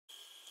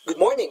Good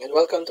morning and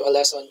welcome to a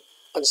lesson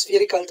on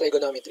spherical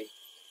trigonometry.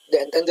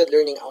 The intended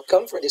learning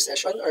outcome for this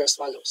session are as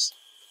follows.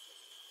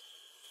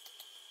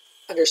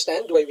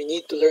 Understand why we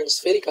need to learn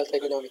spherical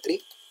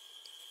trigonometry.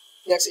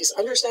 Next is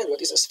understand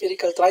what is a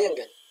spherical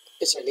triangle,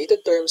 its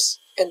related terms,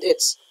 and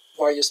its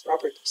various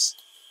properties.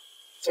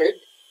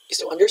 Third is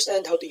to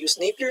understand how to use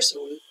Napier's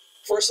rule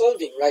for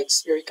solving right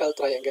spherical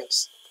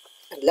triangles.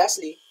 And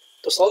lastly,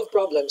 to solve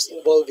problems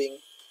involving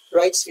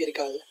right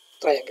spherical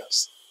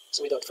triangles.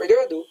 So without further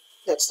ado,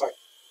 let's start.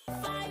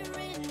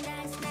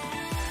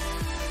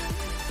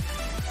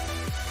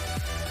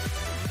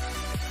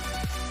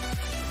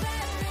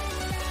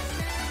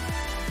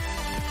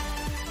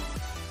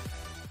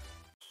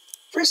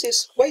 First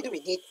is, why do we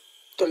need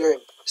to learn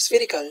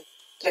spherical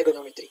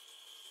trigonometry?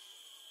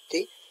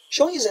 Okay,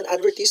 shown is an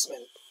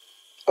advertisement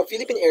of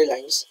Philippine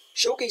Airlines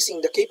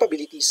showcasing the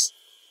capabilities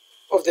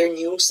of their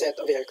new set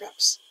of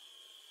aircrafts.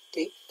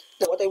 Okay,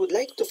 now what I would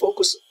like to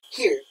focus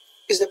here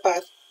is the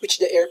path which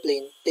the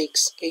airplane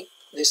takes. Okay,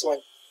 this one.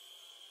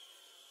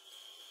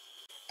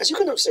 As you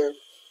can observe,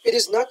 it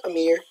is not a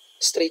mere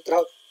straight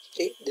route.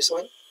 Okay, this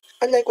one.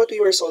 Unlike what we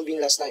were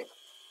solving last time.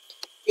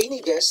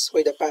 Any guess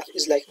why the path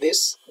is like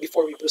this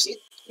before we proceed?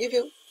 Give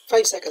you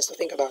 5 seconds to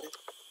think about it.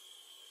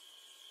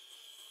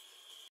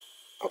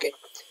 Okay,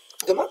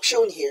 the map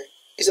shown here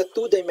is a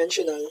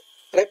 2-dimensional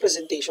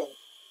representation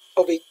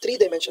of a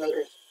 3-dimensional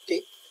Earth.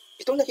 Okay,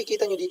 itong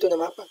nakikita nyo dito na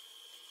mapa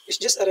is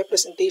just a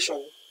representation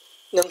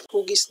ng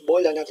hugis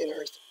bola natin na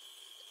Earth.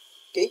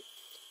 Okay,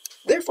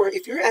 therefore,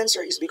 if your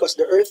answer is because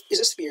the Earth is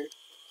a sphere,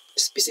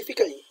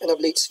 specifically an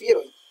oblate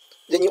spheroid,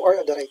 then you are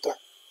on the right track.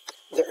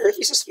 The Earth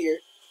is a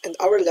sphere, and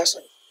our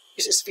lesson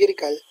is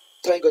spherical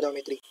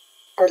trigonometry.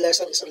 Our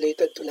lesson is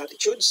related to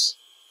latitudes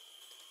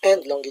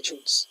and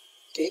longitudes.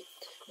 Okay,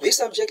 this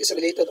subject is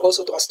related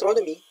also to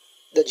astronomy,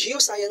 the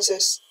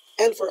geosciences,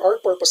 and for our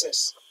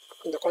purposes,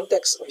 in the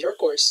context of your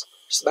course,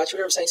 which is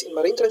Bachelor of Science in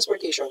Marine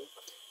Transportation,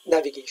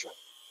 Navigation.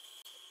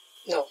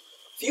 Now,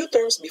 few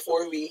terms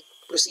before we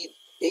proceed.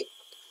 Okay,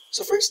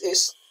 so first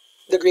is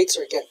the great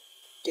circle.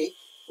 Okay,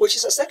 which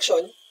is a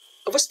section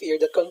of a sphere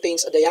that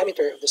contains a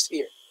diameter of the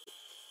sphere.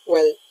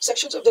 Well,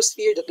 sections of the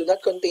sphere that do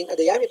not contain a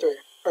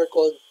diameter are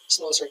called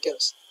small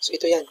circles. So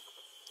ito yan.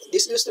 In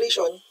this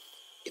illustration,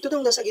 ito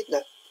daw nasa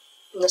gitna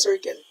na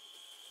circle.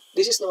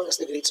 This is known as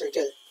the great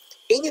circle.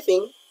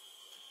 Anything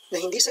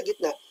na hindi sa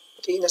gitna,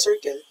 okay, na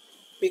circle,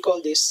 we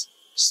call this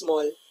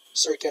small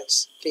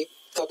circles. Okay?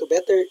 Now to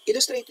better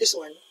illustrate this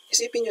one,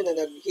 isipin nyo na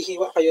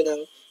naghihiwa kayo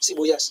ng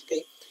sibuyas.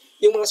 Okay?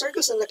 Yung mga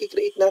circles na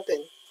nakikreate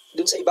natin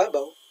dun sa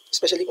ibabaw,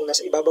 especially kung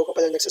nasa ibabaw ka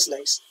pala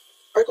nagsaslice,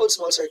 are called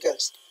small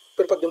circles.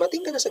 Pero pag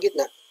dumating ka na sa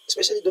gitna,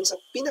 especially dun sa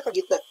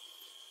pinakagitna,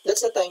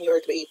 that's the time you are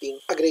creating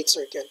a great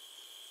circle.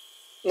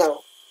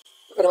 Now,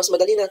 para mas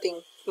madali nating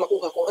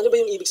makuha kung ano ba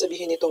yung ibig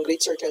sabihin nitong great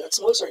circle at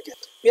small circle,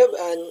 we have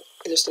an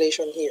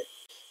illustration here.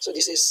 So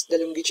this is the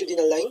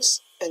longitudinal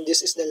lines and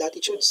this is the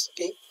latitudes.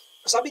 Okay?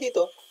 Sabi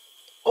dito,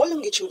 all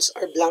longitudes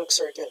are blank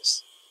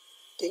circles.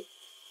 Okay?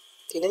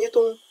 Tingnan niyo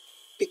itong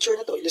picture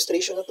na to,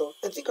 illustration na to,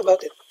 and think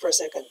about it for a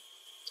second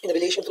in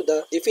relation to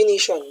the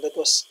definition that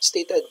was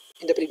stated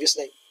in the previous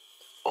slide.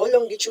 All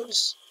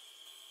longitudes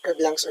are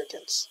blank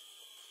circles.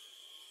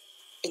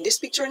 In this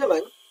picture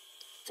naman,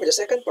 for the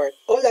second part,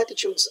 all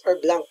latitudes are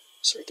blank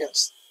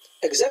circles,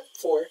 except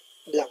for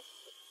blank.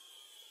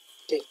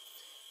 Okay.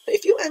 Now,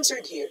 if you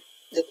answered here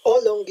that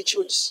all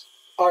longitudes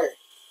are,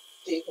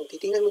 okay, kung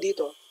titingnan mo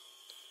dito,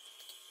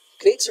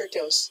 great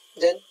circles,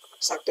 then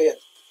sakto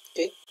yan.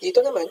 Okay. Dito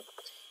naman,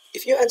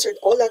 if you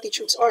answered all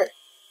latitudes are,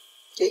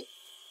 okay,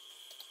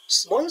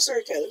 small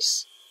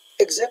circles,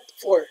 except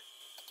for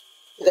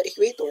the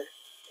equator,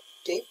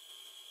 okay,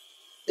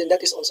 then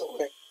that is also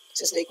correct,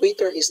 since the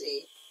equator is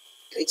a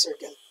great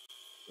circle.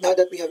 Now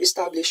that we have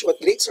established what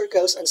great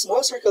circles and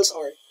small circles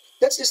are,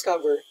 let's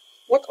discover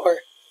what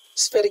are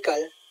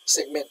spherical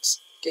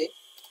segments. Okay.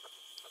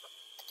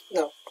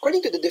 Now,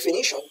 according to the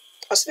definition,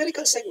 a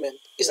spherical segment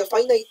is a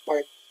finite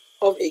part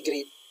of a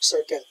great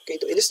circle. Okay,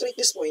 to illustrate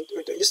this point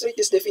or to illustrate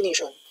this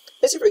definition,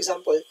 let's say for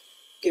example,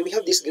 okay, we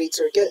have this great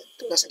circle,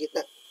 ito nasa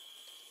gitna.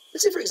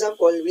 Let's say for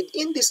example,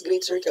 within this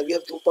great circle, we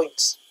have 2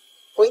 points.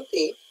 Point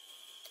A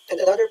and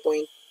another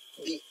point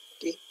B.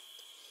 Okay?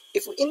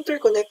 If we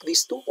interconnect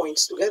these 2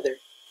 points together,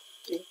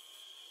 okay,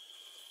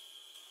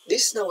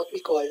 this is now what we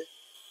call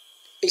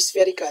a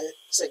spherical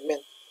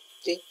segment.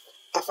 Okay?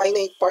 A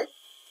finite part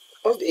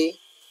of a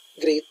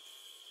great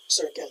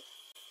circle.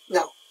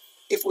 Now,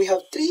 if we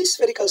have 3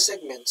 spherical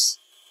segments,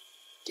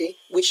 okay,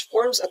 which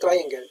forms a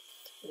triangle,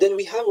 then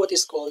we have what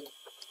is called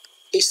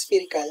a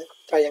spherical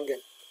triangle.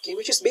 Okay,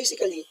 which is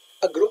basically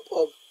a group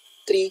of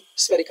 3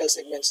 spherical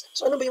segments.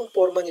 So ano ba yung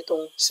forma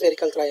nitong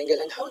spherical triangle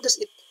and how does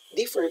it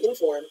differ in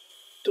form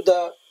to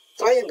the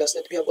triangles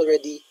that we have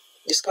already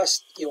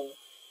discussed, yung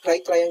right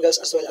triangles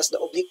as well as the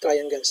oblique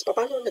triangles?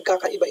 Paano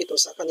nagkakaiba ito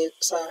sa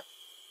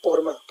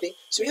forma? Okay,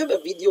 so we have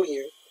a video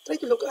here. Try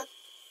to look at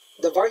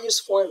the various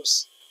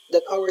forms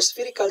that our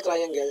spherical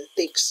triangle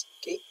takes.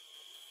 Okay,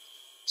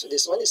 so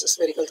this one is a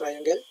spherical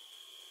triangle.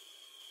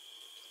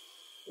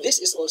 This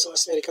is also a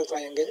spherical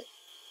triangle.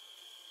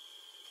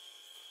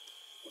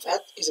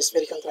 That is a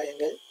spherical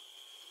triangle.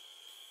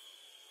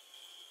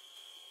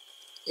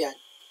 Yan.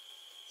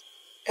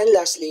 And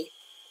lastly,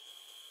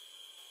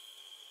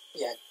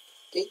 yan.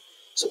 Okay?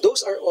 So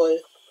those are all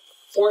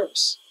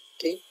forms,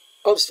 okay,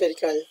 of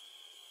spherical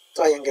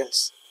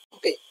triangles.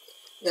 Okay,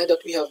 now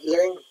that we have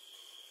learned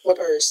what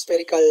are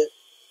spherical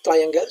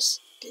triangles,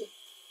 okay,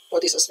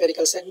 what is a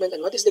spherical segment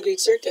and what is the great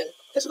circle,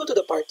 let's go to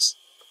the parts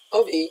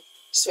of a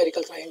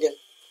spherical triangle.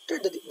 What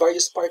are the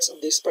various parts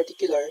of this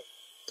particular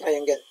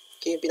triangle?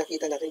 Okay, yung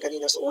pinakita natin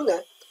kanina. So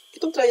una,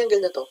 itong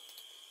triangle na to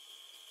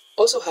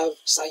also have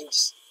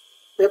sides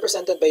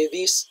represented by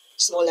these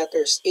small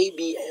letters A,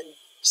 B, and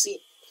C.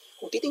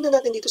 Kung titingnan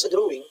natin dito sa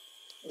drawing,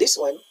 this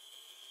one,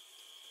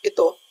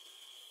 ito,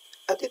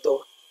 at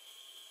ito,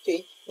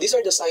 okay, these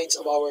are the sides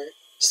of our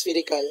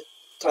spherical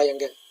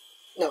triangle.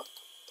 Now,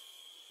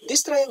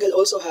 this triangle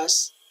also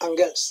has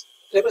angles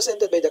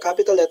represented by the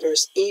capital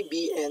letters A,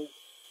 B, and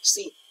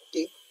C.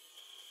 Okay,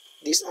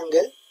 this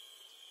angle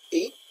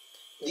A,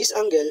 this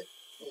angle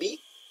B,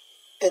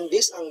 and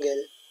this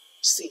angle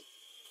C.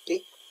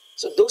 Okay,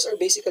 so those are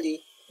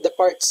basically the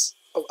parts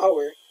of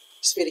our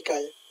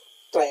spherical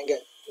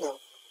triangle.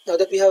 Now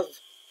that we have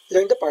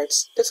learned the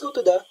parts, let's go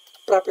to the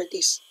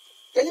properties.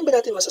 Kailan ba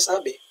natin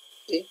masasabi,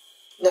 okay,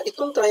 na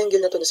itong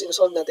triangle na to na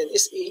sinusolve natin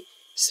is a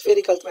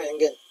spherical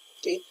triangle?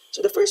 Okay,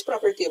 so the first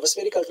property of a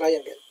spherical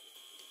triangle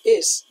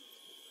is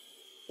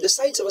the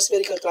sides of a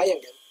spherical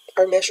triangle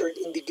are measured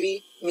in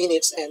degree,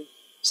 minutes, and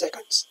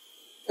seconds.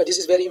 Now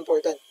this is very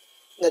important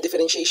na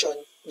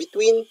differentiation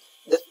between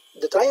the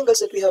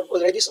triangles that we have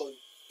already solved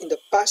in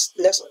the past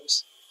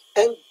lessons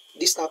and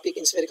this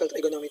topic in spherical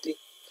trigonometry.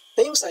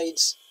 Na yung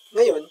sides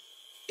ngayon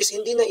is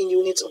hindi na in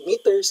units of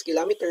meters,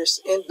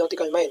 kilometers, and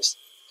nautical miles.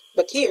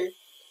 But here,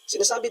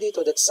 sinasabi dito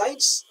that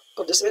sides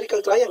of the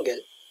spherical triangle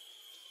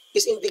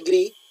is in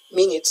degree,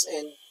 minutes,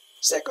 and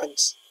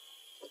seconds.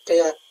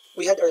 Kaya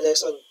we had our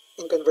lesson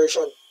in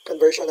conversion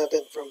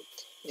natin from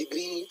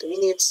degree to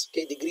minutes,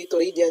 okay, degree to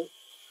radian.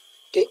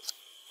 Okay?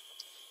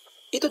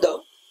 Ito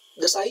daw,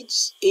 the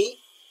sides A,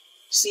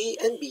 C,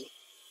 and B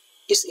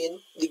is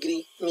in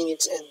degree,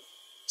 minutes, and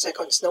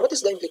seconds. Now, what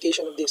is the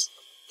implication of this?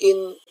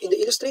 In the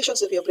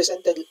illustrations that we have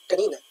presented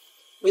kanina,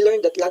 we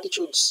learned that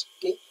latitudes,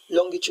 okay,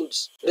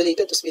 longitudes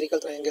related to spherical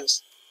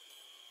triangles.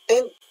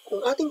 And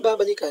kung ating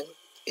babalikan,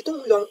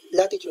 itong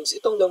latitudes,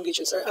 itong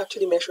longitudes are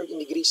actually measured in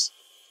degrees.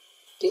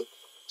 Okay?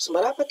 So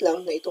marapat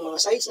lang na itong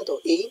mga sides na to,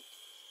 A,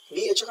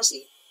 B, at saka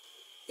C,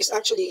 is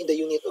actually in the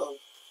unit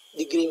of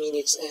degree,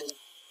 minutes, and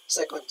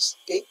seconds.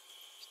 Okay?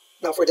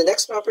 Now for the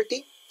next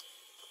property,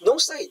 no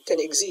side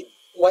can exceed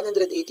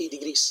 180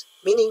 degrees.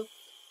 Meaning,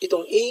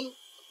 itong A,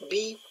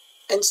 B,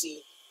 and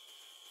C,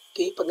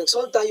 okay, pag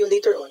nag-solve tayo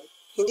later on,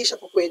 hindi siya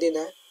po pwede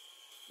na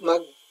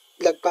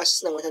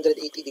maglagpas ng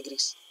 180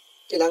 degrees.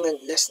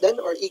 Kailangan less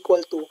than or equal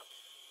to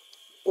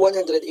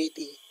 180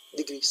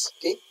 degrees.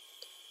 Okay?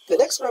 The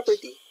next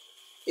property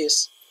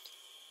is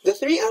the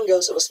three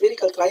angles of a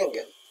spherical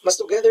triangle must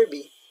together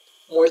be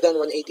more than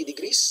 180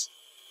 degrees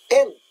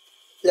and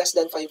less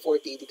than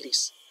 540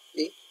 degrees.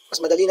 Okay? Mas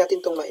madali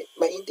natin itong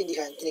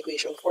maintindihan in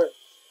equation form.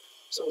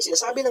 So, ang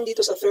sinasabi lang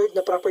dito sa third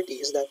na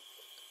property is that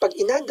pag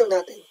in-add daw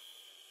natin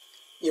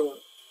yung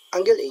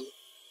angle A,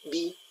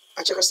 B,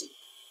 at saka C,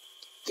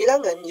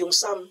 kailangan yung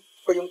sum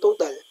or yung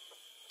total,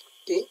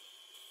 okay,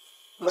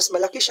 mas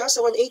malaki siya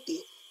sa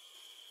 180,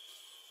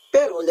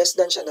 pero less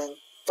than siya ng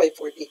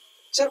 540.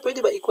 Sir,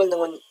 pwede ba equal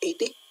ng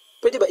 180?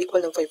 Pwede ba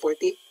equal ng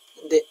 540?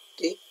 Hindi,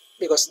 okay?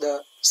 Because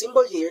the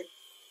symbol here,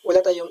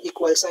 wala tayong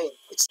equal sign.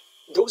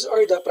 Those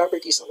are the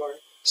properties of our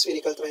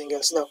spherical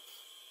triangles. Now,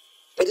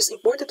 it is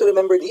important to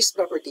remember these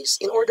properties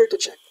in order to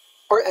check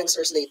our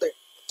answers later.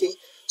 Okay,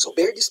 so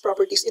bear these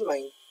properties in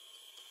mind.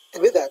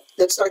 And with that,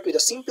 let's start with the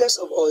simplest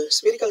of all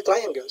spherical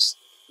triangles,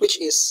 which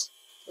is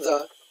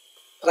the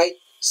right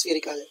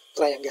spherical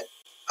triangle.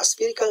 A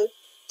spherical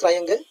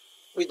triangle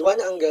with one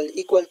angle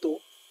equal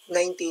to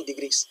 90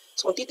 degrees.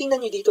 So kung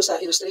titingnan nyo dito sa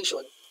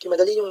illustration,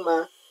 madali yung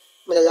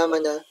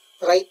malalaman na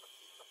right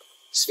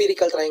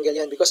spherical triangle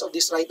yan because of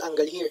this right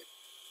angle here.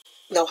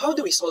 Now, how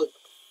do we solve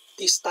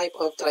this type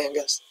of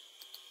triangles?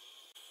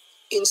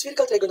 In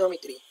spherical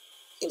trigonometry,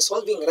 in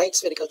solving right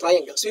spherical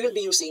triangles, we will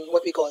be using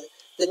what we call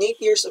the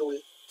Napier's rule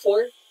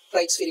for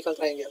right spherical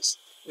triangles.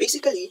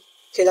 Basically,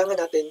 kailangan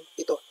natin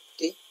ito.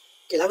 Okay?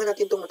 Kailangan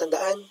natin itong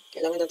matandaan,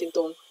 kailangan natin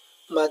itong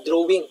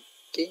ma-drawing,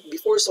 okay,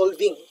 before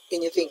solving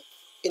anything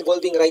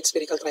involving right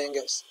spherical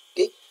triangles.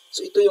 Okay?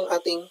 So ito yung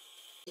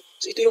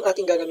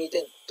ating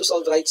gagamitin to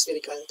solve right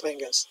spherical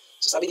triangles.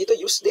 So sabi dito,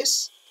 use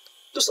this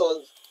to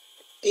solve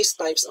these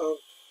types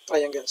of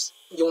triangles,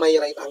 yung may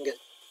right angle.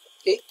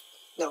 Okay?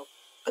 Now,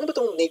 ano ba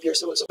itong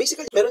Napier's rule? So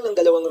basically, meron ng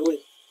dalawang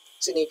rule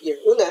si Napier.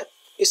 Una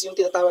is yung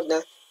tinatawag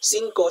na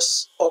sin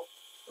cos op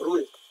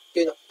rule.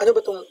 Yun, ano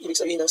ba itong ibig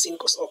sabihin ng sin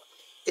cos op?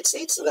 It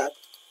states that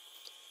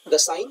the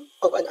sine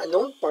of an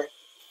unknown part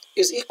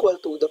is equal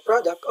to the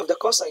product of the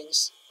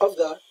cosines of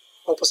the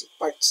opposite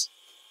parts.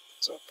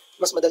 So,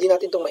 mas madali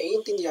natin itong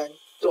maiintindihan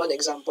through an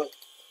example.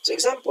 So,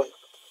 example,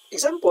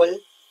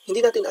 hindi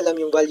natin alam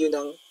yung value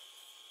ng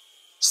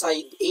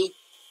side A.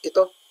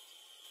 Ito,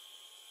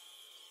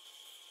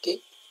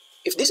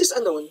 if this is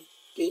unknown,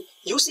 okay,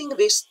 using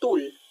this tool,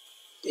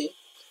 okay,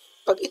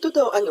 pag ito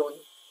daw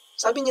unknown,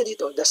 sabi niya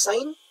dito, the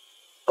sign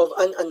of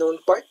an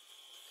unknown part.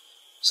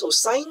 So,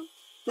 sign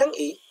ng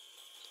A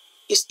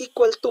is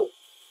equal to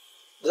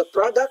the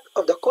product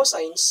of the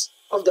cosines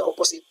of the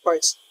opposite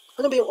parts.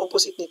 Ano ba yung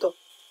opposite nito?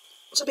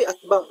 Sabi,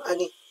 atbang,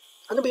 ani.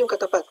 Ano ba yung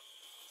katapat?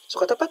 So,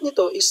 katapat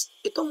nito is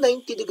itong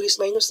 90 degrees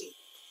minus A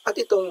at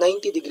itong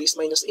 90 degrees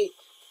minus A.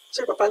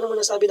 Sir, paano mo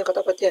nasabi na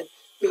katapat yan?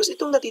 Because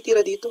itong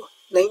natitira dito,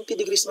 90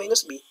 degrees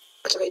minus B,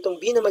 at saka itong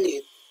B na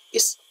maliit,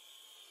 is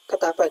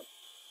katapat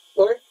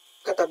or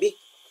katabi.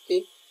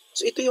 Okay?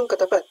 So, ito yung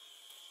katapat.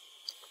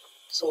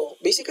 So,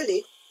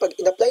 basically, pag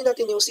in-apply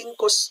natin yung sin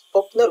cos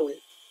of na rule,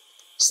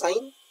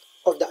 sign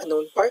of the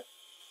unknown part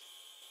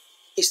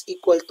is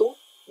equal to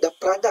the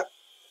product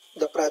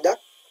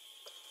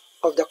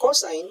of the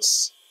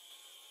cosines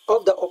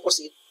of the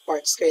opposite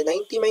parts. Kaya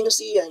 90 minus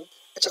C yan,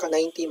 at saka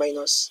 90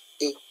 minus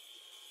A.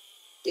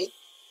 Okay?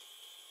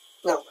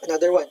 Now,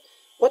 another one.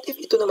 What if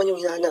ito naman yung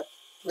hinahanap?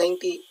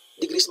 90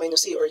 degrees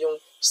minus C or yung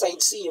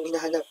side C yung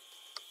hinahanap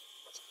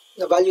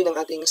na value ng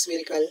ating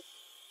spherical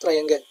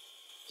triangle.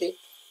 Okay?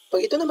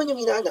 Pag ito naman yung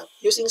hinahanap,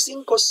 using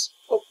sin cos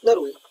of na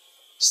rule,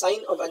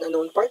 sign of an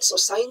unknown part. So,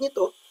 sign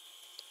nito,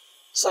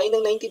 sign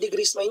ng 90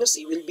 degrees minus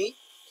C will be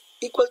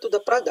equal to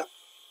the product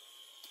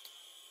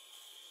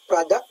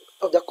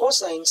of the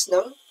cosines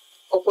ng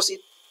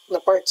opposite na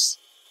parts.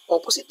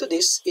 Opposite to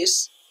this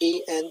is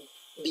A and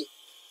B.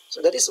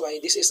 So, that is why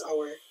this is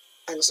our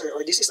answer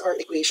or this is our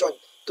equation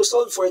to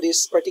solve for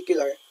this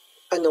particular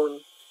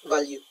unknown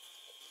value.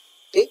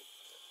 Okay?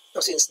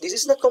 Now, since this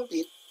is not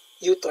complete,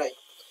 you try.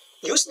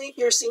 Use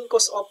Napier's sin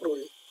cos of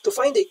rule to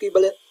find the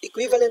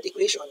equivalent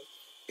equation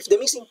if the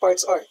missing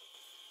parts are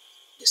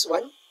this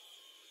one,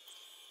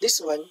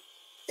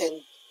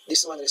 and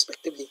this one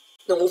respectively.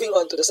 Now, moving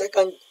on to the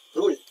second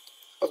rule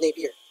of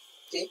Napier.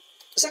 Okay?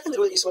 The second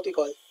rule is what we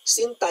call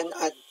sin tan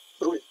add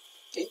rule.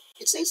 Okay?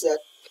 It says that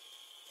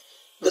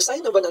the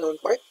sign of an unknown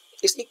part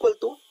is equal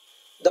to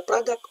the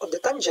product of the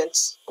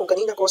tangents, kung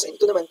kanina cosine,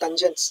 ito naman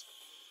tangents.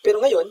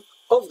 Pero ngayon,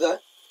 of the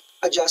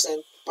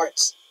adjacent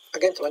parts.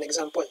 Again, for an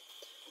example.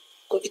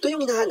 Kung ito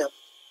yung hinahanap,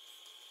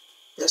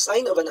 the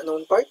sign of an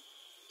unknown part,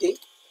 okay,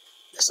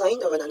 the sign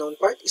of an unknown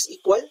part is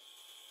equal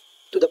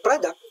to the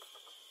product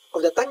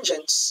of the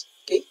tangents,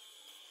 okay,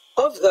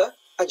 of the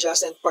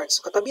adjacent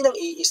parts. So, katabi ng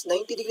A is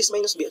 90 degrees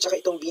minus B at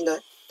saka itong B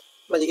na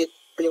maliit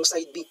or yung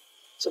side B.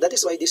 So, that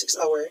is why this is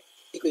our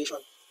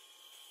equation.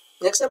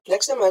 Next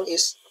naman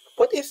is,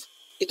 what if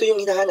ito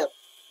yung hinahanap?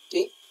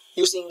 Okay,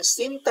 using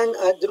sin tan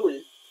add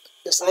rule,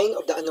 the sign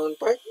of the unknown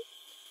part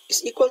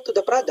is equal to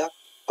the product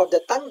of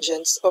the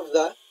tangents of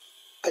the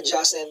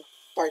adjacent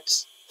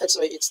parts. That's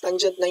why it's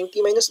tangent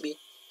 90 minus B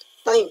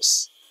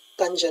times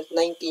tangent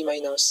 90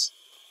 minus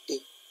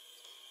A.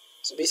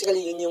 So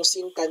basically, yun yung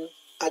sin tan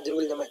add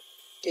rule naman.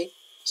 Okay?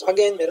 So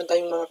again, meron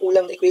tayong mga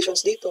kulang na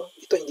equations dito.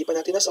 Ito, hindi pa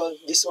natin na-solve.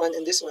 This one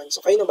and this one. So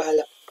kayo na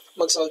bahala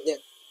mag-solve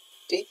niyan.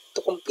 Okay?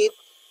 To complete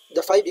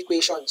the 5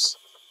 equations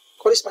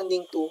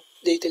corresponding to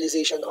the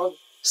utilization of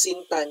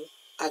sin tan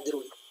add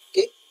rule.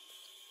 Okay?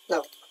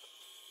 Now,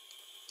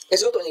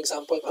 let's go to an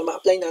example para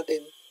ma-apply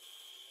natin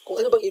kung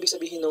ano bang ibig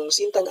sabihin ng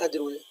sin tan add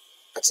rule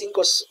at sin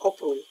cos of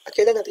rule at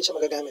kailan natin siya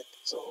magagamit.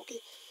 So,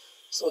 okay.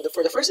 So,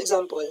 for the first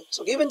example,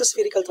 so given the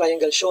spherical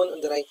triangle shown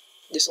on the right,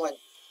 this one,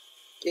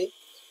 okay,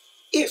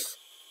 if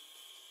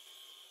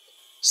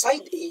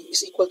side A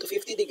is equal to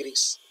 50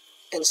 degrees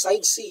and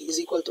side C is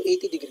equal to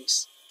 80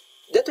 degrees,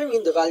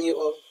 determine the value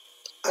of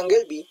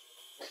angle B,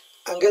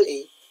 angle A,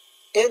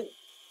 and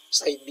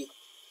side B.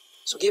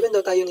 So, given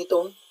daw tayo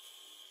nitong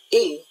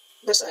A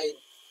na side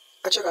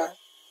at saka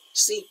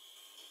C,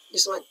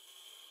 this one.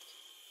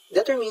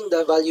 Determine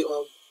the value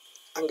of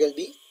angle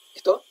B,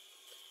 ito,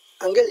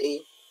 angle A,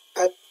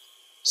 at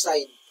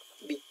side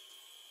B.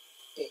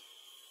 Okay.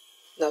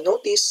 Now,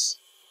 notice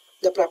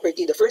the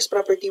property, the first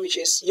property which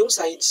is yung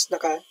sides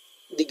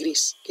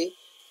naka-degrees. Okay?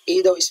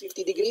 A daw is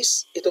 50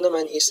 degrees, ito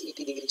naman is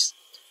 80 degrees.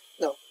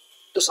 Now,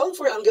 to solve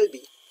for angle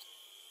B,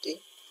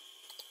 okay,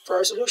 for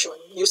our solution,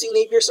 using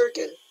Napier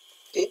circle,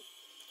 okay,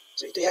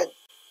 so ito yan.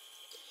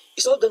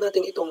 Isolve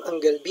natin itong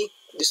angle B,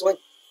 this one.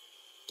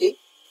 Okay?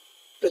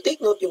 Pero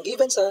take note, yung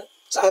given sa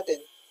atin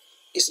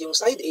is yung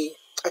side A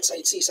at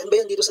side C. Saan ba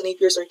yan dito sa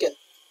Napier circle?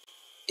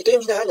 Ito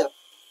yung hinahanap.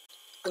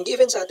 Ang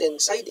given sa atin,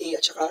 side A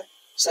at saka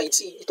side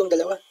C. Itong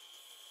dalawa.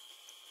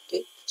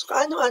 Okay? So,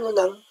 kaano-ano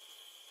ng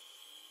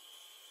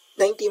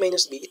 90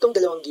 minus B? Itong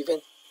dalawang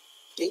given.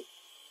 Okay?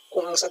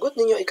 Kung ang sagot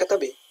ninyo ay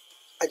katabi,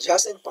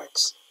 adjacent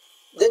parts,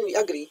 then we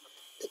agree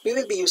that we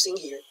will be using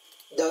here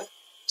the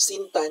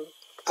sin tan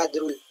add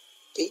rule.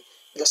 Okay?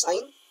 The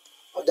sign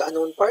of the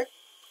unknown part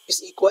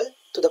is equal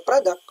to the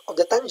product of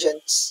the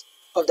tangents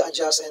of the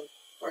adjacent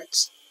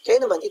parts.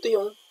 Kaya naman, ito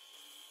yung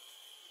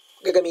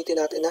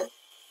gagamitin natin na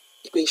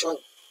equation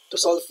to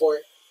solve for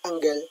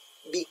angle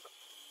B.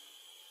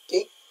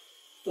 Okay?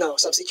 Now,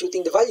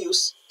 substituting the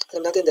values,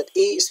 alam natin that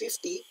A is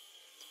 50,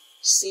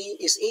 C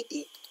is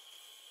 80.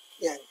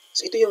 Yan.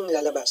 So, ito yung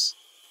lalabas.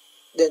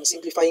 Then,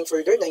 simplifying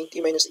further, 90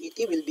 minus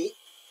 80 will be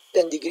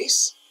 10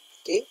 degrees.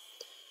 Okay?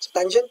 So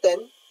tangent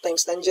 10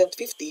 times tangent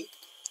 50,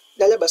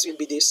 lalabas will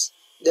be this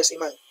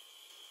decimal.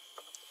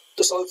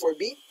 To solve for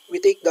b, we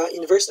take the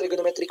inverse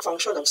trigonometric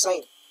function of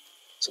sine.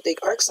 So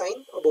take arc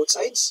sine of both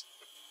sides.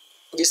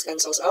 This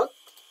cancels out.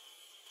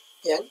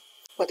 Yan.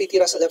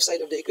 Matitira sa left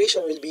side of the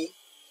equation will be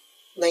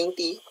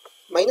 90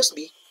 minus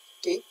b.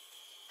 Okay?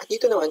 At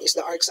dito naman is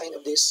the arc sine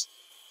of this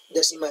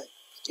decimal.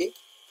 Okay?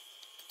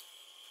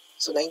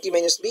 So 90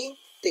 minus b,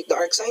 take the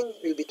arc sine,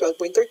 will be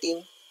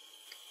 12.13.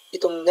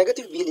 Itong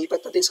negative b,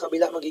 lipat natin sa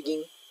kabila,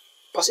 magiging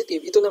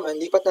positive. Ito naman,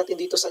 lipat natin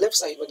dito sa left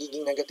side,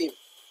 magiging negative.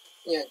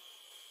 Yan.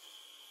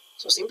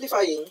 So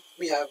simplifying,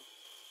 we have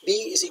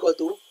b is equal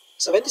to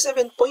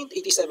 77.87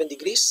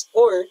 degrees,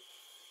 or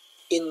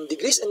in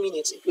degrees and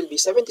minutes, it will be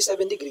 77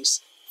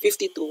 degrees,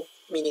 52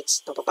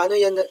 minutes. Now, paano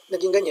yan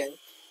naging ganyan?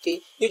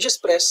 Okay, you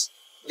just press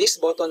this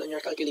button on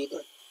your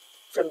calculator.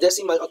 From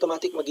decimal,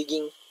 automatic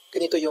magiging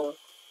ganito yung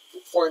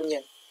form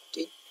niyan.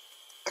 Okay?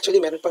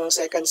 Actually, meron pang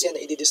seconds yan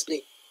na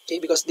i-display. Okay?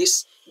 Because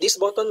this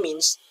button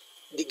means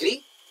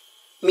degree,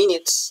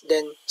 minutes,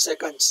 then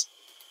seconds.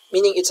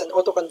 Meaning it's an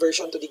auto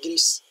conversion to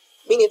degrees,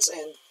 minutes,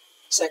 and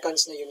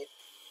seconds na unit.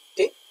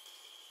 Okay?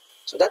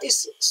 So that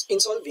is in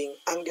solving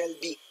angle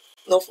B.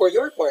 Now for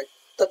your part,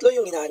 tatlo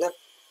yung hinahanap.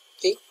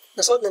 Okay?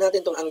 Nasolve na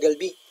natin tong angle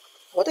B.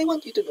 What I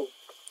want you to do,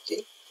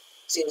 okay?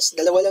 Since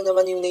dalawa lang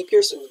naman yung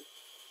Napier rule,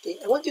 okay,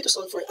 I want you to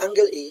solve for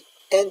angle A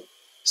and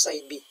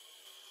side B.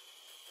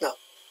 Now,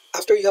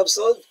 after you have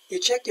solved,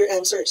 you check your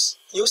answers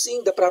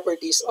using the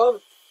properties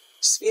of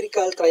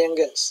spherical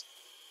triangles.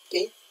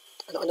 Okay?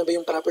 Ano-ano ba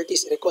yung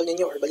properties? I-recall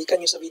ninyo or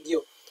balikan nyo sa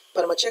video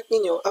para ma-check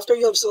ninyo after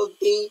you have solved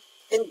A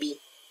and B.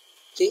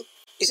 Okay?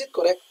 Is it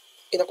correct?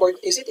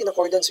 Is it in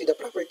accordance with the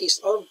properties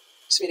of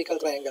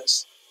spherical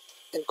triangles?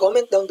 And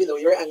comment down below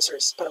your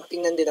answers para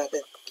matingnan din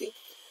natin. Okay?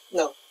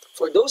 Now,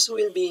 for those who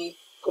will be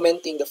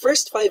commenting, the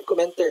first 5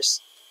 commenters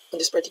on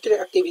this particular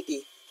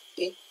activity,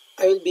 okay,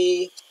 I will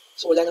be,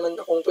 so wala naman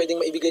akong pwedeng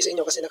maibigay sa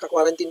inyo kasi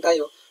naka-quarantine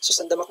tayo. So,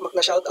 sandamakmak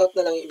na shoutout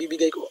na lang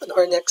ibibigay ko on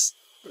our next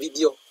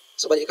video.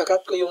 So, bali,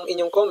 ikakat ko yung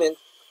inyong comment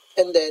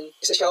and then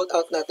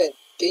isa-shoutout natin.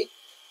 Okay?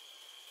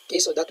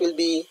 Okay, so that will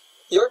be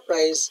your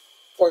prize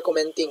for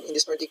commenting in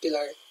this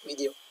particular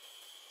video.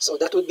 So,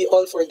 that would be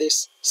all for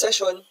this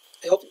session.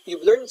 I hope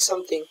you've learned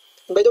something.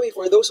 And by the way,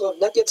 for those who have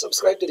not yet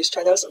subscribed to this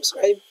channel,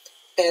 subscribe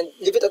and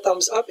leave it a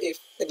thumbs up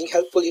if naging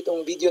helpful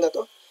itong video na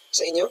to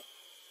sa inyo.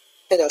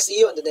 And I'll see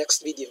you on the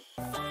next video.